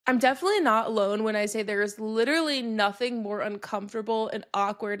I'm definitely not alone when I say there is literally nothing more uncomfortable and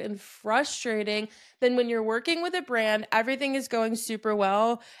awkward and frustrating than when you're working with a brand, everything is going super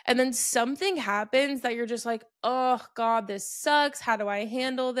well, and then something happens that you're just like, oh God, this sucks. How do I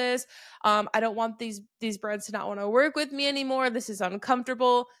handle this? I don't want these brands to not want to work with me anymore. This is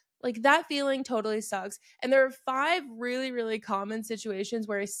uncomfortable. Like that feeling totally sucks. And there are 5 really, really common situations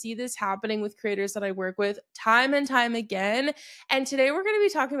where I see this happening with creators that I work with time and time again. And today we're going to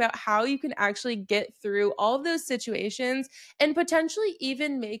be talking about how you can actually get through all of those situations and potentially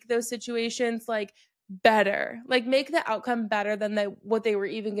even make those situations like better, like make the outcome better than what they were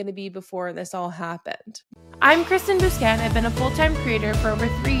even going to be before this all happened. I'm Kristen Buscan. I've been a full-time creator for over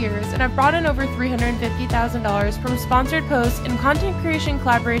 3 years, and I've brought in over $350,000 from sponsored posts and content creation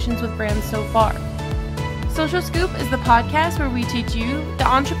collaborations with brands so far. Social Scoop is the podcast where we teach you, the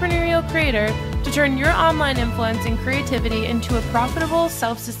entrepreneurial creator, to turn your online influence and creativity into a profitable,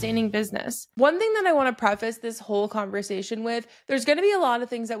 self-sustaining business. One thing that I want to preface this whole conversation with, there's going to be a lot of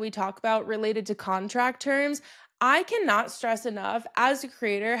things that we talk about related to contract terms. I cannot stress enough as a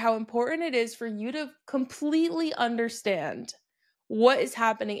creator how important it is for you to completely understand what is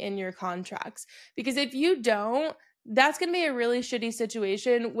happening in your contracts. Because if you don't, that's going to be a really shitty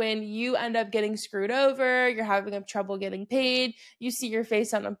situation when you end up getting screwed over, you're having trouble getting paid, you see your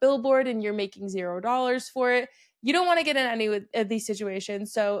face on a billboard and you're making $0 for it. You don't want to get in any of these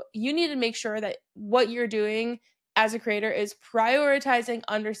situations. So you need to make sure that what you're doing as a creator is prioritizing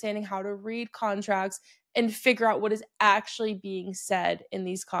understanding how to read contracts and figure out what is actually being said in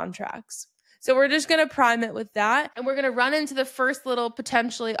these contracts. So we're just going to prime it with that. And we're going to run into the first little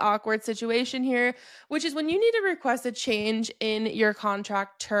potentially awkward situation here, which is when you need to request a change in your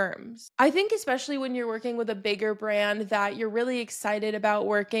contract terms. I think especially when you're working with a bigger brand that you're really excited about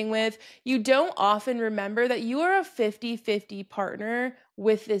working with, you don't often remember that you are a 50-50 partner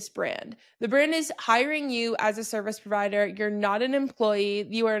with this brand. The brand is hiring you as a service provider. You're not an employee.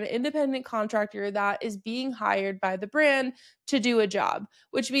 You are an independent contractor that is being hired by the brand to do a job,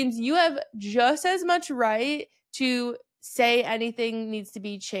 which means you have just as much right to say anything needs to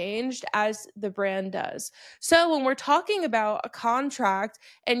be changed as the brand does. So when we're talking about a contract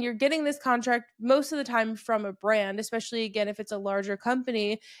and you're getting this contract most of the time from a brand, especially again, if it's a larger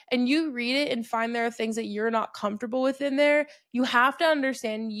company, and you read it and find there are things that you're not comfortable with in there, you have to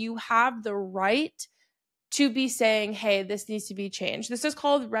understand you have the right to be saying, hey, this needs to be changed. This is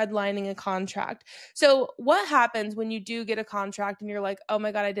called redlining a contract. So what happens when you do get a contract and you're like, oh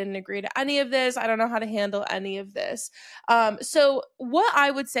my God, I didn't agree to any of this. I don't know how to handle any of this. So what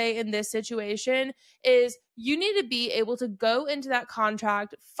I would say in this situation is you need to be able to go into that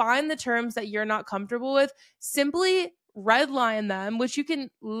contract, find the terms that you're not comfortable with, simply redline them, which you can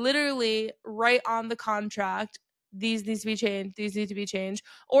literally write on the contract. These need to be changed. These need to be changed.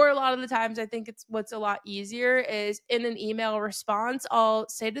 Or a lot of the times, I think it's what's a lot easier is in an email response, I'll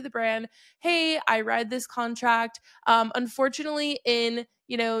say to the brand, hey, I read this contract. Unfortunately, in,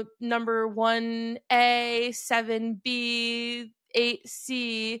 number 1A, 7B,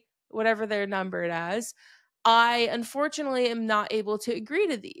 8C, whatever they're numbered as, I unfortunately am not able to agree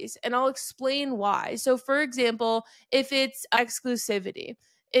to these. And I'll explain why. So, for example, if it's exclusivity,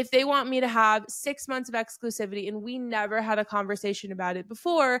 if they want me to have 6 months of exclusivity and we never had a conversation about it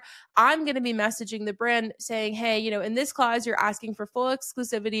before, I'm going to be messaging the brand saying, hey, in this clause, you're asking for full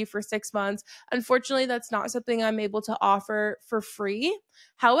exclusivity for 6 months. Unfortunately, that's not something I'm able to offer for free.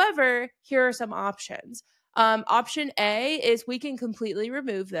 However, here are some options. Option A is we can completely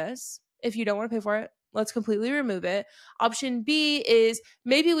remove this. If you don't want to pay for it, let's completely remove it. Option B is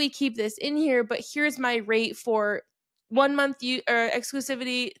maybe we keep this in here, but here's my rate for 1 month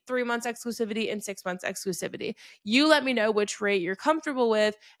exclusivity, 3 months exclusivity, and 6 months exclusivity. You let me know which rate you're comfortable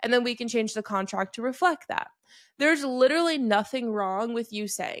with, and then we can change the contract to reflect that. There's literally nothing wrong with you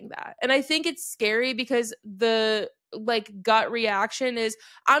saying that. And I think it's scary because the gut reaction is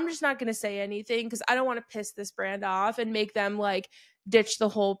I'm just not going to say anything because I don't want to piss this brand off and make them ditch the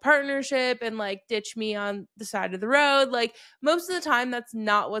whole partnership and ditch me on the side of the road. Most of the time, that's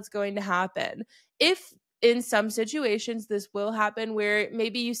not what's going to happen. If in some situations, this will happen where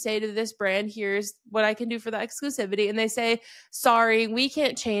maybe you say to this brand, here's what I can do for the exclusivity. And they say, sorry, we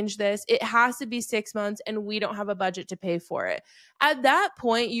can't change this. It has to be 6 months and we don't have a budget to pay for it. At that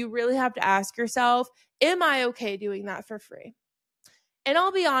point, you really have to ask yourself, am I okay doing that for free? And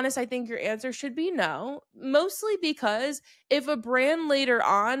I'll be honest, I think your answer should be no, mostly because if a brand later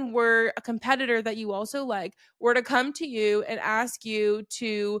on were a competitor that you also like were to come to you and ask you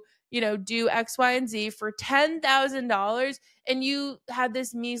to, do X, Y, and Z for $10,000 and you had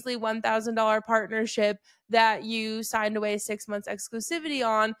this measly $1,000 partnership that you signed away 6 months exclusivity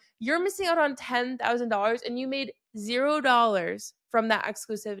on, you're missing out on $10,000 and you made $0 from that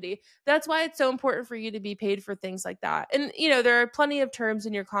exclusivity. That's why it's so important for you to be paid for things like that. And, there are plenty of terms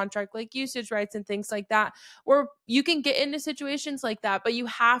in your contract, like usage rights and things like that, where you can get into situations like that, but you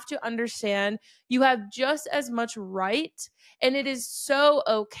have to understand you have just as much right. And it is so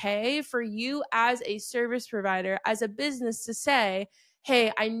okay for you as a service provider, as a business to say,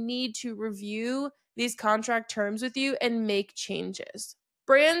 hey, I need to review these contract terms with you and make changes.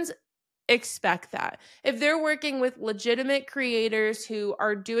 Brands expect that. If they're working with legitimate creators who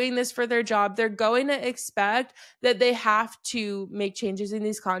are doing this for their job, they're going to expect that they have to make changes in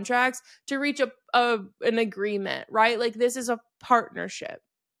these contracts to reach an agreement, right? Like this is a partnership,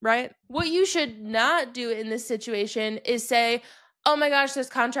 right? What you should not do in this situation is say, oh my gosh, this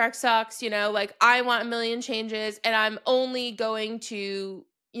contract sucks, like I want a million changes and I'm only going to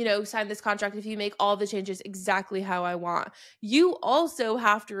sign this contract if you make all the changes exactly how I want. You also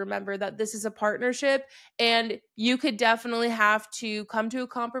have to remember that this is a partnership and you could definitely have to come to a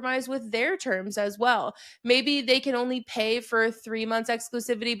compromise with their terms as well. Maybe they can only pay for 3 months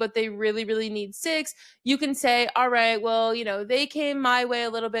exclusivity, but they really, really need 6. You can say, all right, well, they came my way a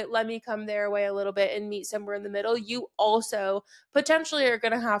little bit. Let me come their way a little bit and meet somewhere in the middle. You also potentially are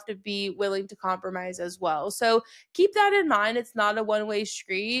going to have to be willing to compromise as well. So keep that in mind. It's not a one-way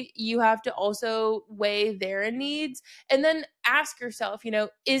street. You have to also weigh their needs and then ask yourself,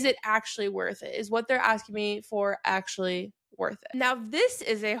 is it actually worth it? Is what they're asking me for actually worth it? Now, this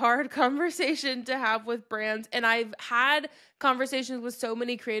is a hard conversation to have with brands, and I've had conversations with so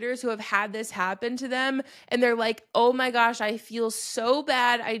many creators who have had this happen to them, and they're like, oh my gosh, I feel so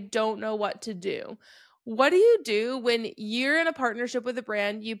bad. I don't know what to do. What do you do when you're in a partnership with a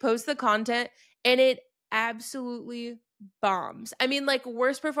brand, you post the content, and it absolutely bombs? I mean, like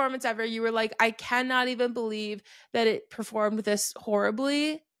worst performance ever. You were like, I cannot even believe that it performed this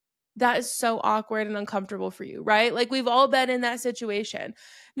horribly. That is so awkward and uncomfortable for you, right? Like we've all been in that situation.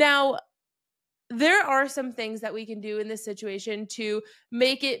 Now, there are some things that we can do in this situation to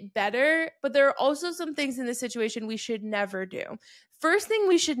make it better, but there are also some things in this situation we should never do. First thing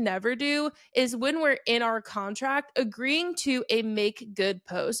we should never do is when we're in our contract, agreeing to a make good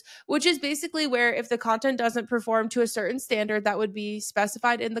post, which is basically where if the content doesn't perform to a certain standard that would be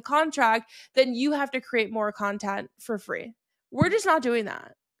specified in the contract, then you have to create more content for free. We're just not doing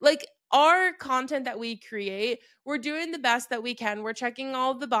that. Like our content that we create, we're doing the best that we can. We're checking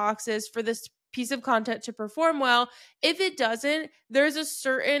all the boxes for this piece of content to perform well. If it doesn't, there's a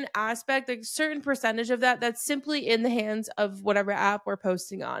certain aspect, like a certain percentage of that that's simply in the hands of whatever app we're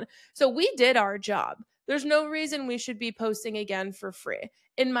posting on. So we did our job. There's no reason we should be posting again for free,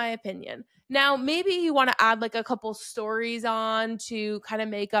 in my opinion. Now, maybe you want to add like a couple stories on to kind of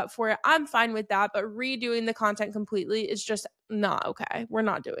make up for it. I'm fine with that, but redoing the content completely is just not okay. We're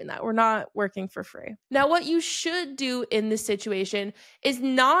not doing that. We're not working for free. Now, what you should do in this situation is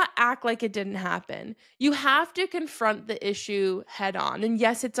not act like it didn't happen. You have to confront the issue head on. And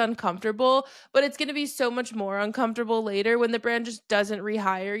yes, it's uncomfortable, but it's going to be so much more uncomfortable later when the brand just doesn't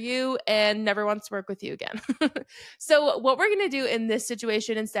rehire you and never wants to work with you again. So what we're going to do in this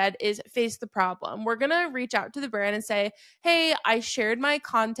situation instead is face the problem. We're going to reach out to the brand and say, hey, I shared my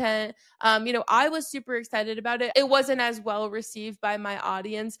content. I was super excited about it. It wasn't as well received by my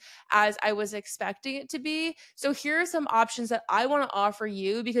audience as I was expecting it to be. So here are some options that I want to offer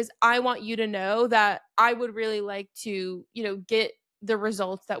you because I want you to know that I would really like to, get the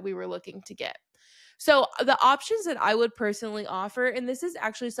results that we were looking to get. So the options that I would personally offer, and this is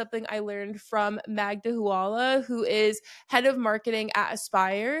actually something I learned from Magda Huala, who is head of marketing at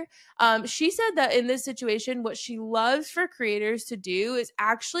Aspire. She said that in this situation, what she loves for creators to do is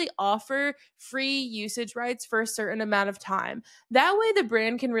actually offer free usage rights for a certain amount of time. That way the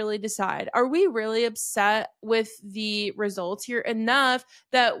brand can really decide, are we really upset with the results here enough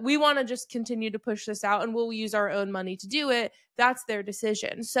that we want to just continue to push this out and we'll use our own money to do it? That's their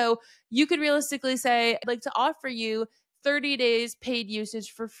decision. So you could realistically say, I'd like to offer you 30 days paid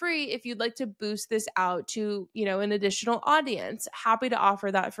usage for free if you'd like to boost this out to, an additional audience. Happy to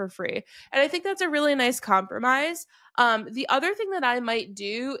offer that for free. And I think that's a really nice compromise. The other thing that I might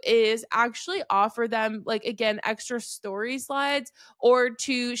do is actually offer them, like, again, extra story slides or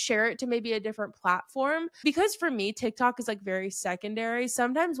to share it to maybe a different platform. Because for me, TikTok is like very secondary.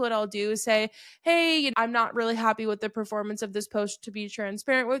 Sometimes what I'll do is say, hey, I'm not really happy with the performance of this post, to be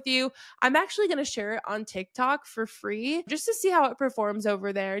transparent with you. I'm actually going to share it on TikTok for free just to see how it performs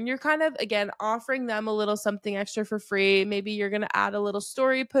over there. And you're kind of, again, offering them a little something extra for free. Maybe you're going to add a little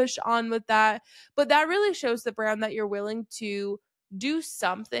story push on with that. But that really shows the brand that you're willing to do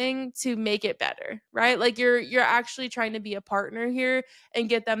something to make it better, right? Like you're actually trying to be a partner here and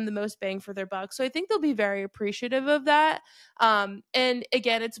get them the most bang for their buck. So I think they'll be very appreciative of that. And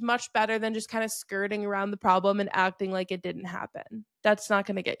again, it's much better than just kind of skirting around the problem and acting like it didn't happen. That's not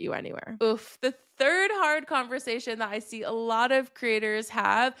going to get you anywhere. Oof. The third hard conversation that I see a lot of creators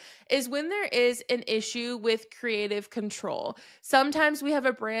have is when there is an issue with creative control. Sometimes we have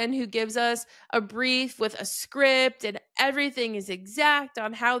a brand who gives us a brief with a script and everything is exact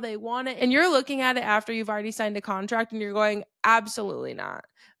on how they want it. And you're looking at it after you've already signed a contract and you're going, absolutely not.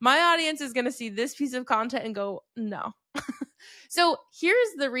 My audience is going to see this piece of content and go, no. So here's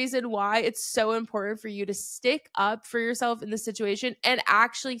the reason why it's so important for you to stick up for yourself in this situation and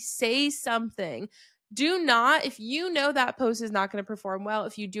actually say something. Do not, if you know that post is not going to perform well,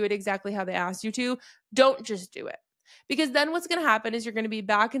 if you do it exactly how they asked you to, don't just do it. Because then what's going to happen is you're going to be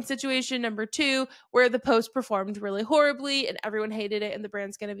back in situation number 2 where the post performed really horribly and everyone hated it and the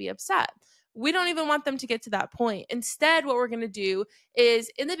brand's going to be upset. We don't even want them to get to that point. Instead, what we're going to do is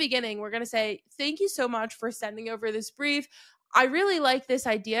in the beginning, we're going to say, thank you so much for sending over this brief. I really like this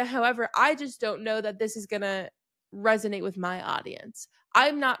idea. However, I just don't know that this is going to resonate with my audience.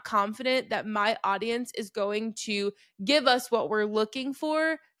 I'm not confident that my audience is going to give us what we're looking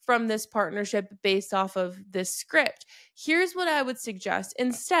for from this partnership based off of this script. Here's what I would suggest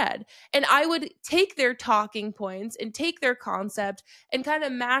instead. And I would take their talking points and take their concept and kind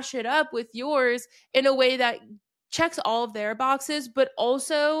of mash it up with yours in a way that checks all of their boxes, but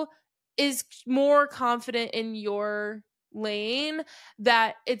also is more confident in your lane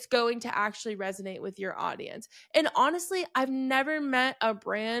that it's going to actually resonate with your audience. And honestly, I've never met a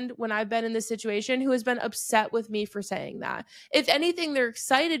brand when I've been in this situation who has been upset with me for saying that. If anything, they're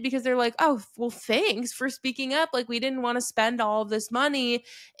excited because they're like, oh, well, thanks for speaking up. Like, we didn't want to spend all of this money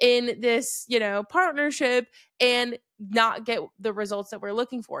in this, partnership and not get the results that we're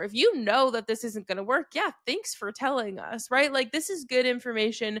looking for. If you know that this isn't going to work, yeah, thanks for telling us, right? Like, this is good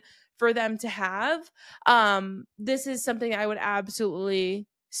information for them to have. This is something I would absolutely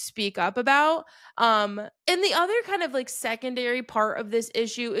speak up about. And the other kind of like secondary part of this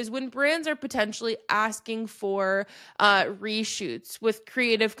issue is when brands are potentially asking for reshoots with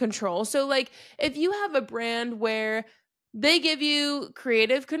creative control. So like if you have a brand where they give you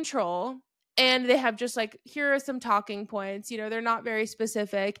creative control and they have just like, here are some talking points, they're not very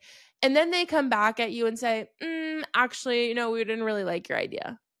specific. And then they come back at you and say, actually, we didn't really like your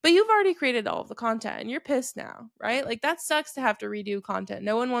idea. But you've already created all of the content and you're pissed now, right? Like that sucks to have to redo content.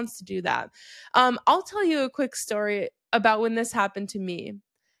 No one wants to do that. I'll tell you a quick story about when this happened to me.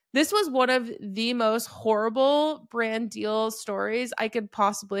 This was one of the most horrible brand deal stories I could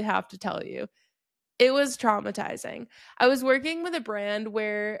possibly have to tell you. It was traumatizing. I was working with a brand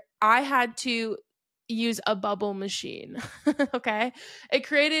where I had to use a bubble machine. Okay. It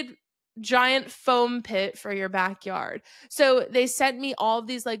created giant foam pit for your backyard. So they sent me all of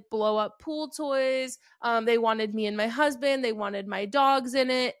these like blow up pool toys. They wanted me and my husband. They wanted my dogs in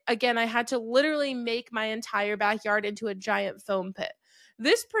it. Again, I had to literally make my entire backyard into a giant foam pit.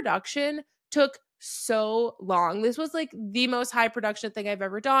 This production took so long. This was like the most high production thing I've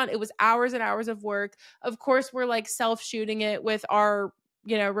ever done. It was hours and hours of work. Of course, we're like self-shooting it with our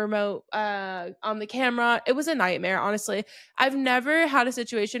remote on the camera. It was a nightmare, honestly. I've never had a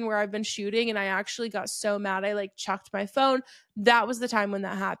situation where I've been shooting and I actually got so mad I like chucked my phone. That was the time when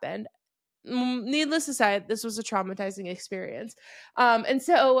that happened. Needless to say, this was a traumatizing experience. And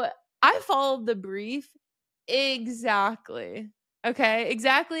so I followed the brief exactly. Okay,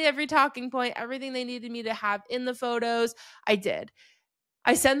 exactly every talking point, everything they needed me to have in the photos, I did.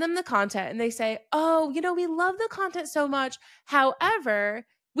 I send them the content and they say, oh, we love the content so much. However,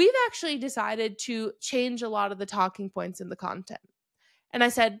 we've actually decided to change a lot of the talking points in the content. And I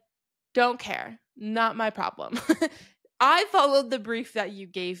said, don't care. Not my problem. I followed the brief that you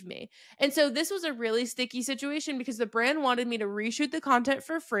gave me. And so this was a really sticky situation because the brand wanted me to reshoot the content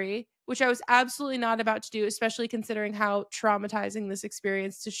for free, which I was absolutely not about to do, especially considering how traumatizing this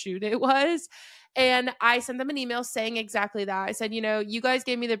experience to shoot it was. And I sent them an email saying exactly that. I said, you guys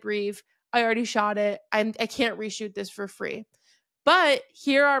gave me the brief. I already shot it. I can't reshoot this for free. But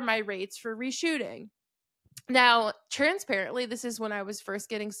here are my rates for reshooting. Now, transparently, this is when I was first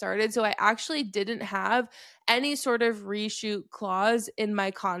getting started. So I actually didn't have any sort of reshoot clause in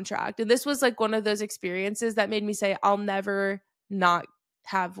my contract. And this was like one of those experiences that made me say, I'll never not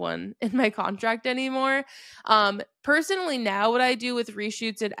have one in my contract anymore. Personally, now what I do with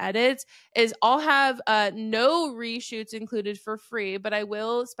reshoots and edits is I'll have no reshoots included for free, but I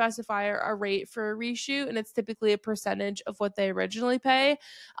will specify a rate for a reshoot, and it's typically a percentage of what they originally pay.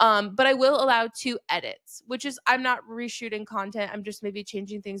 But I will allow 2 edits, which is I'm not reshooting content. I'm just maybe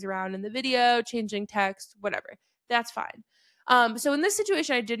changing things around in the video, changing text, whatever. That's fine. So in this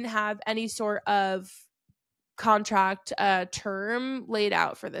situation, I didn't have any sort of contract term laid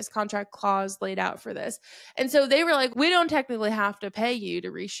out for this, contract clause laid out for this. And so they were like, we don't technically have to pay you to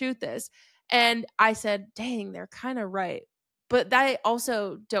reshoot this. And I said, dang, they're kind of right. But I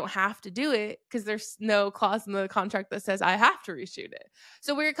also don't have to do it because there's no clause in the contract that says I have to reshoot it.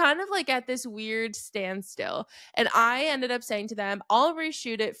 So we were kind of like at this weird standstill. And I ended up saying to them, I'll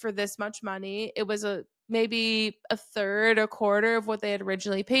reshoot it for this much money. It was maybe a third, a quarter of what they had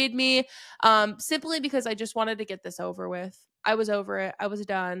originally paid me, simply because I just wanted to get this over with. I was over it. I was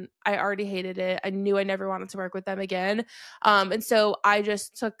done. I already hated it. I knew I never wanted to work with them again. And so I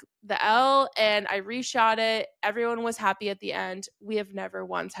just took the L and I reshot it. Everyone was happy at the end. We have never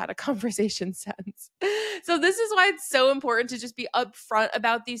once had a conversation since. So this is why it's so important to just be upfront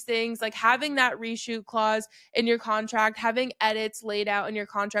about these things, like having that reshoot clause in your contract, having edits laid out in your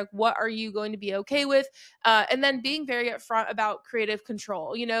contract. What are you going to be okay with? And then being very upfront about creative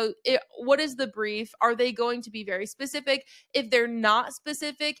control. What is the brief? Are they going to be very specific? If they're not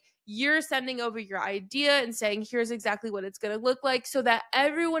specific, you're sending over your idea and saying, here's exactly what it's going to look like, so that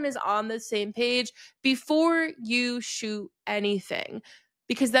everyone is on the same page before you shoot anything.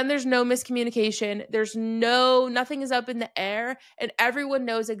 Because then there's no miscommunication. Nothing is up in the air, and everyone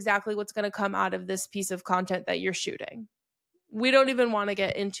knows exactly what's going to come out of this piece of content that you're shooting. We don't even want to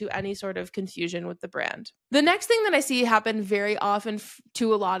get into any sort of confusion with the brand. The next thing that I see happen very often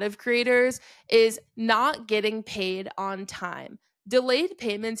to a lot of creators is not getting paid on time. Delayed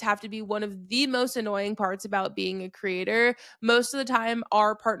payments have to be one of the most annoying parts about being a creator. Most of the time,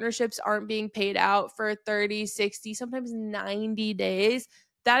 our partnerships aren't being paid out for 30, 60, sometimes 90 days.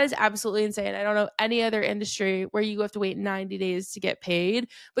 That is absolutely insane. I don't know any other industry where you have to wait 90 days to get paid,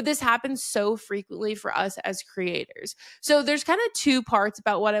 but this happens so frequently for us as creators. So there's kind of 2 parts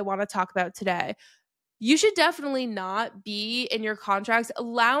about what I want to talk about today. You should definitely not be in your contracts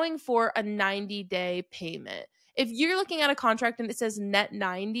allowing for a 90-day payment. If you're looking at a contract and it says net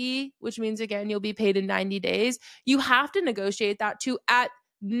 90, which means, again, you'll be paid in 90 days, you have to negotiate that to at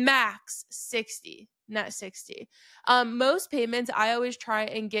max 60, net 60. Most payments, I always try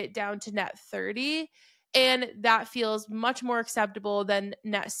and get down to net 30. And that feels much more acceptable than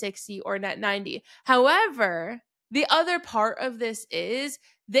net 60 or net 90. However, the other part of this is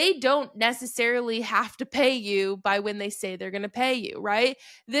they don't necessarily have to pay you by when they say they're going to pay you, right?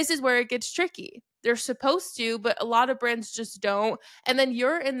 This is where it gets tricky. They're supposed to, but a lot of brands just don't. And then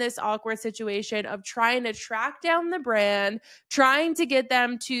you're in this awkward situation of trying to track down the brand, trying to get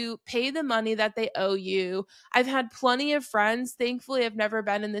them to pay the money that they owe you. I've had plenty of friends, thankfully, I've never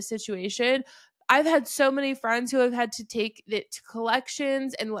been in this situation. I've had so many friends who have had to take it to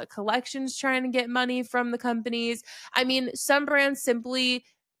collections and let collections trying to get money from the companies. I mean, some brands simply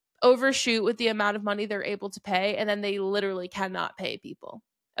overshoot with the amount of money they're able to pay, and then they literally cannot pay people.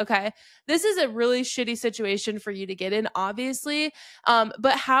 Okay. This is a really shitty situation for you to get in, obviously.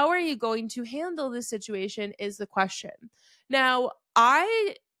 But how are you going to handle this situation is the question. Now,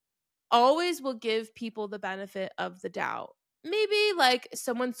 I always will give people the benefit of the doubt. Maybe like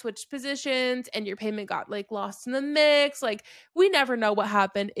someone switched positions and your payment got like lost in the mix. Like, we never know what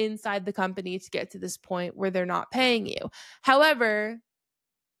happened inside the company to get to this point where they're not paying you. However,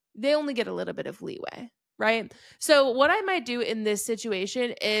 they only get a little bit of leeway, right? So what I might do in this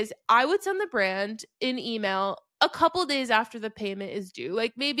situation is I would send the brand an email a couple days after the payment is due,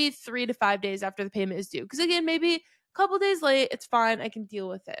 like maybe 3 to 5 days after the payment is due. Because again, maybe a couple days late, it's fine. I can deal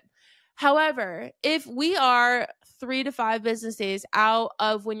with it. However, if we are 3 to 5 business days out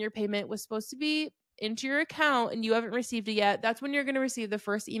of when your payment was supposed to be into your account and you haven't received it yet, that's when you're going to receive the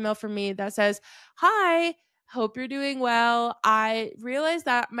first email from me that says, hi, hope you're doing well. I realized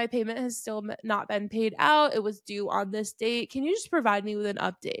that my payment has still not been paid out. It was due on this date. Can you just provide me with an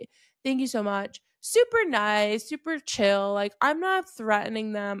update? Thank you so much. Super nice, super chill. Like, I'm not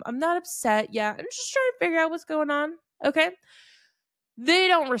threatening them. I'm not upset yet. I'm just trying to figure out what's going on. Okay. They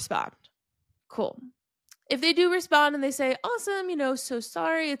don't respond. Cool. If they do respond and they say, awesome, so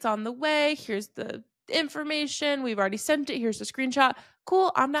sorry, it's on the way. Here's the information. We've already sent it. Here's the screenshot.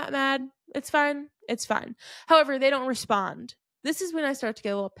 Cool. I'm not mad. It's fine. It's fine. However, they don't respond. This is when I start to get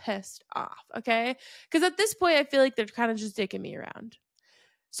a little pissed off, okay? Because at this point, I feel like they're kind of just dicking me around.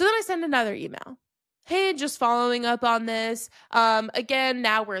 So then I send another email. Hey, just following up on this. Again,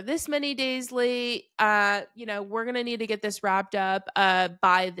 now we're this many days late. We're gonna need to get this wrapped up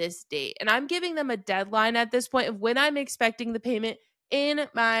by this date. And I'm giving them a deadline at this point of when I'm expecting the payment in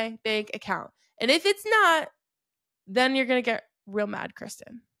my bank account. And if it's not, then you're gonna get real mad,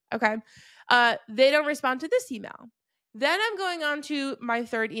 Kristen. Okay. They don't respond to this email. Then I'm going on to my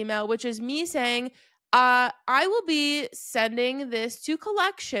third email, which is me saying, I will be sending this to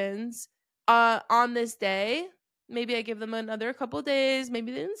collections on this day. Maybe I give them another couple days.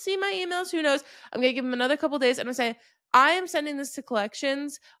 Maybe they didn't see my emails. Who knows? I'm going to give them another couple days. And I'm saying, I am sending this to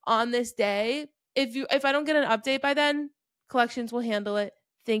collections on this day. If I don't get an update by then, collections will handle it.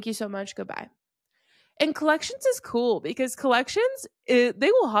 Thank you so much. Goodbye. And collections is cool because collections, they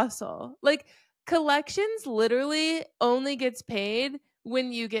will hustle. Like collections literally only gets paid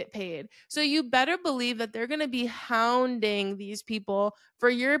when you get paid. So you better believe that they're going to be hounding these people for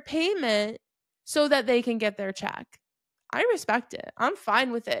your payment so that they can get their check. I respect it. I'm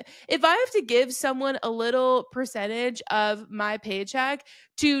fine with it. If I have to give someone a little percentage of my paycheck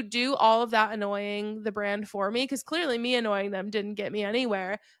to do all of that annoying the brand for me, because clearly me annoying them didn't get me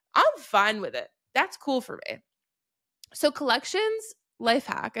anywhere, I'm fine with it. That's cool for me. So collections, life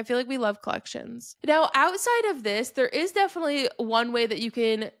hack. I feel like we love collections. Now, outside of this, there is definitely one way that you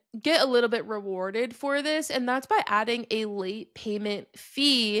can get a little bit rewarded for this, and that's by adding a late payment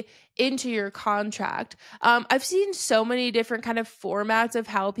fee into your contract. I've seen so many different kind of formats of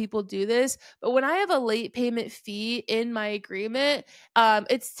how people do this, but when I have a late payment fee in my agreement,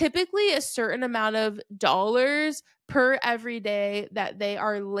 it's typically a certain amount of dollars per every day that they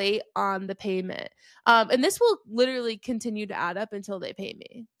are late on the payment. And this will literally continue to add up until they pay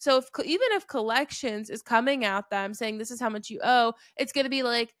me. So even if collections is coming at them saying this is how much you owe, it's going to be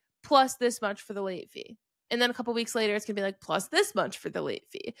like plus this much for the late fee. And then a couple weeks later, it's going to be like plus this much for the late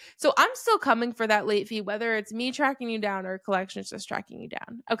fee. So I'm still coming for that late fee, whether it's me tracking you down or collections just tracking you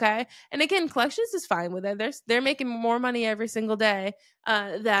down. Okay. And again, collections is fine with it. They're making more money every single day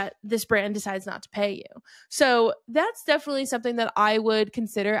that this brand decides not to pay you. So that's definitely something that I would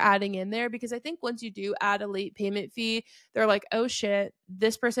consider adding in there, because I think once you do add a late payment fee, they're like, oh shit,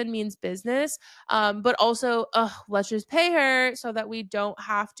 this person means business. But also, let's just pay her so that we don't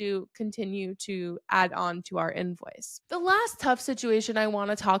have to continue to add on to our invoice. The last tough situation I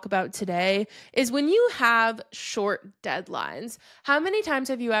want to talk about today is when you have short deadlines. How many times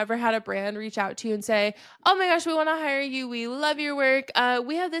have you ever had a brand reach out to you and say, oh my gosh, we want to hire you. We love your work.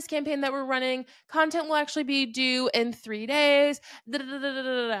 We have this campaign that we're running. Content will actually be due in 3 days.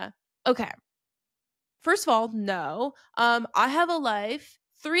 Okay. First of all, no. I have a life.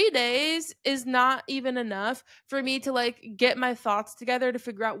 3 days is not even enough for me to like get my thoughts together to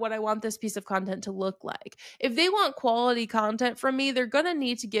figure out what I want this piece of content to look like. If they want quality content from me, they're going to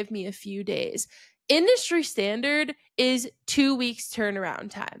need to give me a few days. Industry standard is 2 weeks turnaround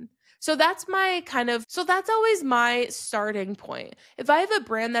time. So that's always my starting point. If I have a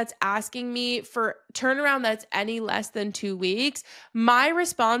brand that's asking me for turnaround that's any less than 2 weeks, my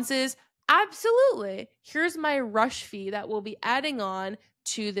response is, absolutely. Here's my rush fee that we'll be adding on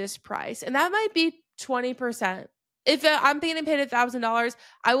to this price. And that might be 20%. If I'm getting paid $1,000,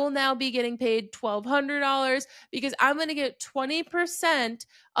 I will now be getting paid $1,200 because I'm going to get 20%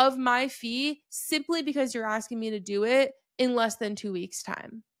 of my fee simply because you're asking me to do it in less than 2 weeks'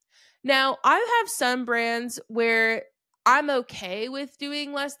 time. Now, I have some brands where I'm okay with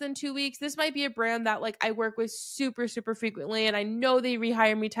doing less than 2 weeks. This might be a brand that like I work with super, super frequently, and I know they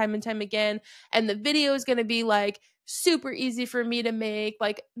rehire me time and time again. And the video is going to be like super easy for me to make,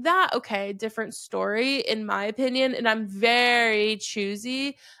 like that. Okay, different story in my opinion. And I'm very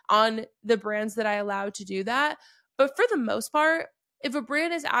choosy on the brands that I allow to do that. But for the most part, if a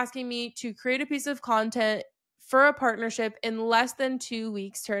brand is asking me to create a piece of content for a partnership in less than 2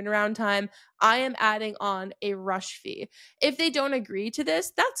 weeks turnaround time, I am adding on a rush fee. If they don't agree to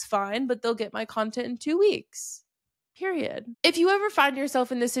this, that's fine, but they'll get my content in 2 weeks. Period. If you ever find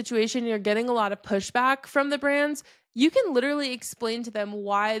yourself in this situation and you're getting a lot of pushback from the brands, you can literally explain to them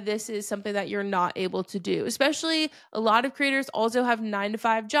why this is something that you're not able to do. Especially a lot of creators also have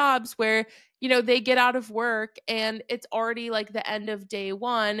 9-to-5 jobs where, you know, they get out of work and it's already like the end of day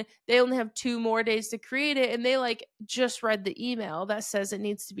one. They only have 2 more days to create it, and they like just read the email that says it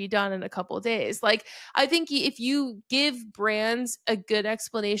needs to be done in a couple of days. Like, I think if you give brands a good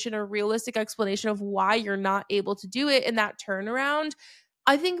explanation, a realistic explanation of why you're not able to do it in that turnaround,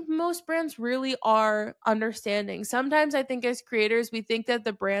 I think most brands really are understanding. Sometimes I think as creators, we think that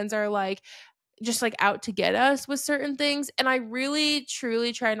the brands are like just like out to get us with certain things. And I really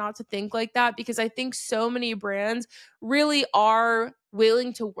truly try not to think like that, because I think so many brands really are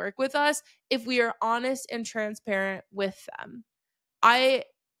willing to work with us if we are honest and transparent with them. I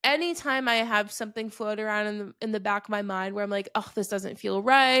Anytime I have something float around in the back of my mind where I'm like, oh, this doesn't feel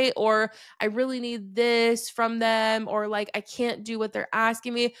right, or I really need this from them, or like I can't do what they're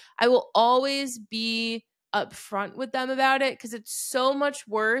asking me, I will always be upfront with them about it, because it's so much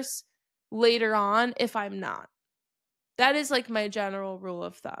worse later on if I'm not. That is like my general rule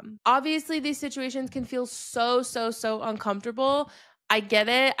of thumb. Obviously, these situations can feel so uncomfortable. I get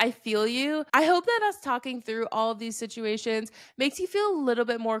it. I feel you. I hope that us talking through all of these situations makes you feel a little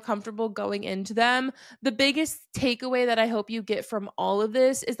bit more comfortable going into them. The biggest takeaway that I hope you get from all of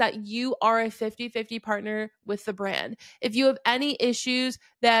this is that you are a 50-50 partner with the brand. If you have any issues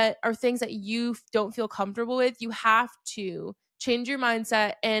that are things that you don't feel comfortable with, you have to change your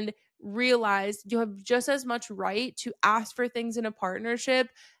mindset and realize you have just as much right to ask for things in a partnership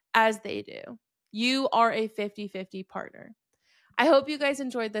as they do. You are a 50-50 partner. I hope you guys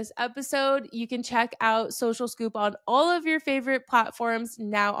enjoyed this episode. You can check out Social Scoop on all of your favorite platforms,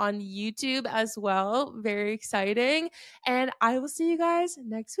 now on YouTube as well. Very exciting. And I will see you guys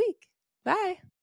next week. Bye.